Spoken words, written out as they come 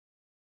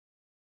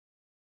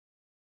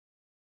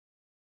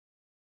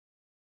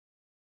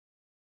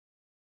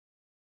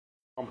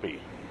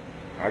Grumpy.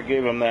 I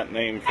gave him that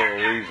name for a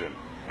reason.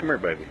 Come here,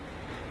 baby.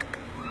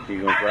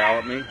 You gonna growl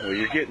at me? Well,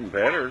 you're getting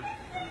better.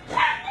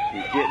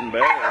 He's getting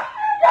better.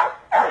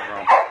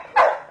 Grumpy.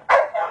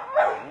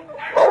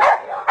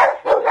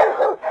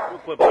 We'll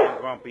quit being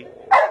grumpy.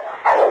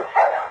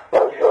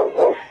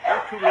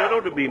 You're too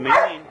little to be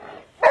mean.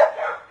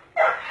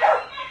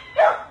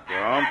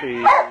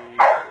 Grumpy.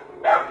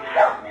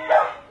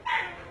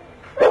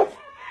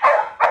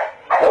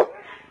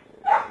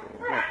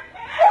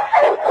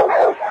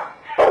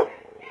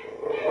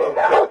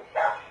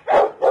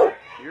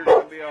 You're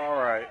gonna be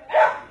alright.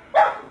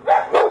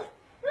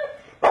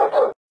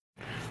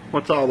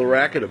 What's all the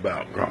racket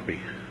about,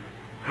 Grumpy?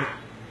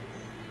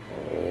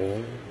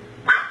 Oh.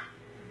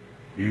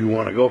 You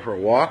want to go for a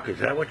walk? Is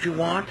that what you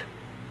want?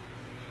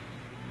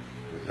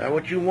 Is that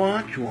what you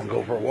want? You want to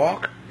go for a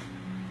walk?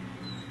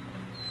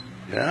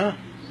 Yeah?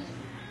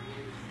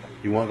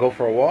 You want to go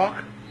for a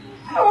walk?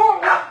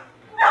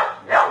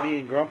 Like me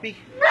and Grumpy?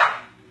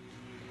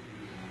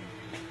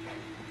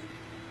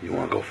 You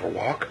want to go for a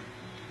walk?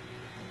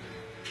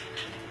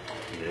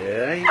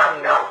 Yeah, he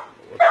does.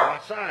 Let's go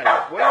outside.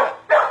 Let's wait.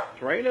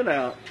 It's raining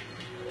out.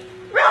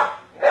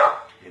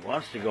 He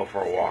wants to go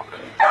for a walk.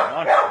 He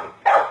wants to.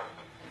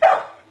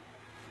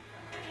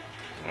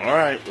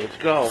 Alright, let's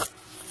go.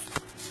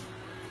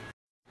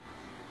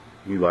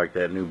 You like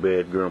that new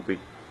bed, Grumpy?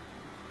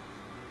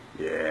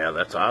 Yeah,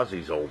 that's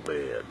Ozzy's old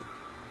bed.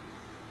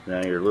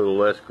 Now you're a little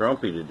less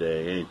grumpy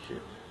today, ain't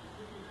you?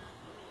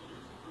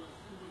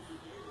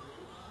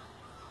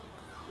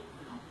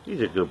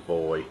 He's a good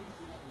boy.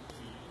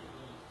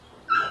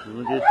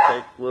 We'll just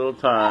take a little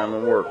time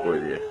and work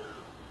with you.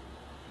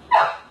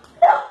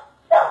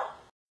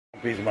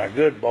 He's my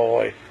good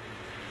boy.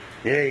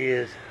 Yeah, he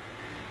is.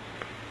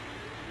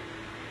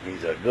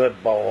 He's a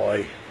good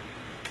boy.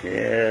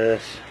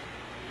 Yes.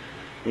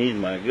 He's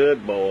my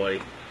good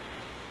boy.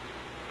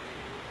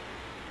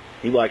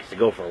 He likes to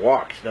go for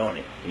walks, don't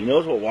he? He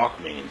knows what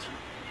walk means.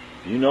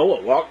 You know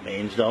what walk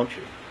means, don't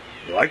you?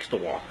 He likes to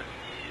walk.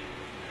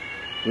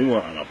 We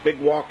went on a big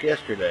walk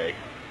yesterday.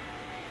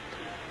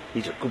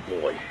 He's a good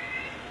boy.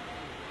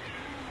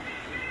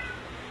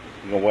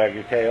 You gonna wag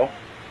your tail?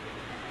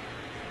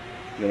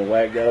 You gonna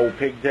wag that old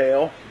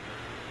pigtail?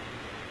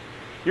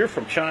 You're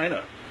from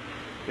China.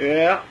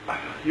 Yeah,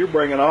 you're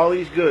bringing all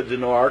these goods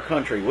into our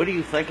country. What do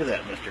you think of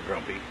that, Mr.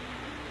 Grumpy?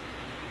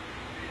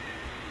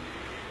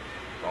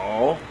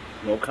 Oh,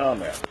 no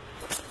comment.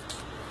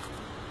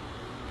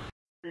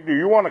 Do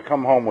you want to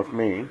come home with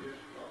me?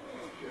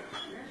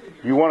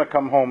 You want to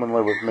come home and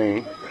live with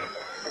me?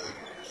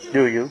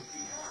 Do you?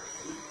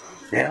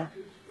 Yeah?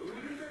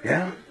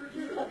 Yeah?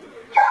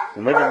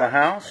 And live in the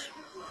house?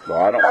 Well,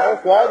 I don't know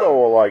if Waldo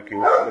will like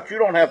you, but you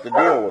don't have to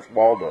deal with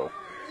Waldo.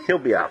 He'll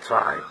be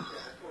outside.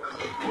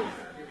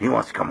 He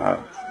wants to come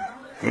home.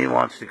 He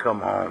wants to come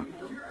home.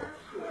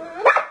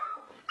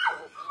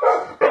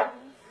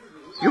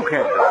 You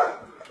can't go.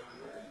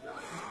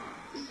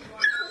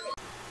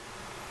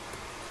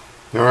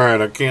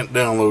 Alright, I can't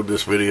download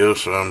this video,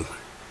 so I'm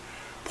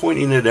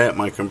pointing it at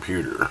my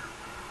computer.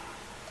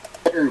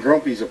 Here in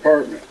Grumpy's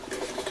apartment.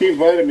 He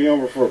invited me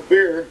over for a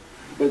beer,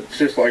 but it's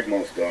just like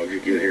most dogs. You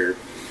get here,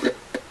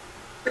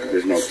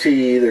 there's no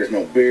tea, there's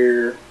no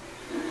beer.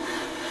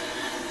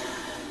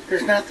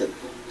 There's nothing.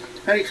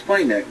 How do you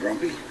explain that,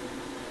 Grumpy?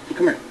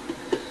 Come here.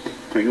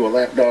 Are you a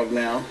lap dog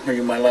now? Are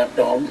you my lap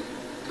dog?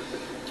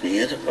 He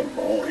is a good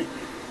boy.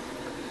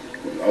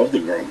 We love the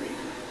Grumpy.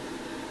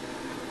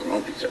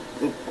 Grumpy's a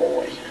good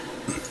boy.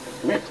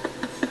 Come here.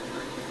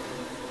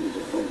 He's a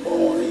good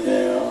boy.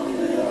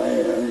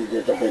 Yeah. He's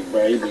just a big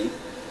baby.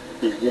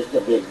 He's just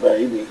a big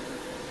baby.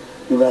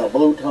 You got a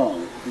blue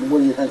tongue. What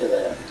do you think of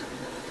that?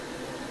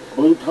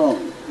 Blue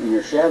tongue. In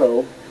your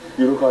shadow,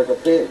 you look like a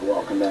pig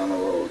walking down the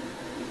road.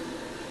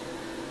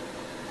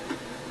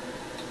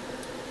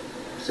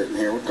 Sitting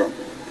here with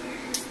Grumpy.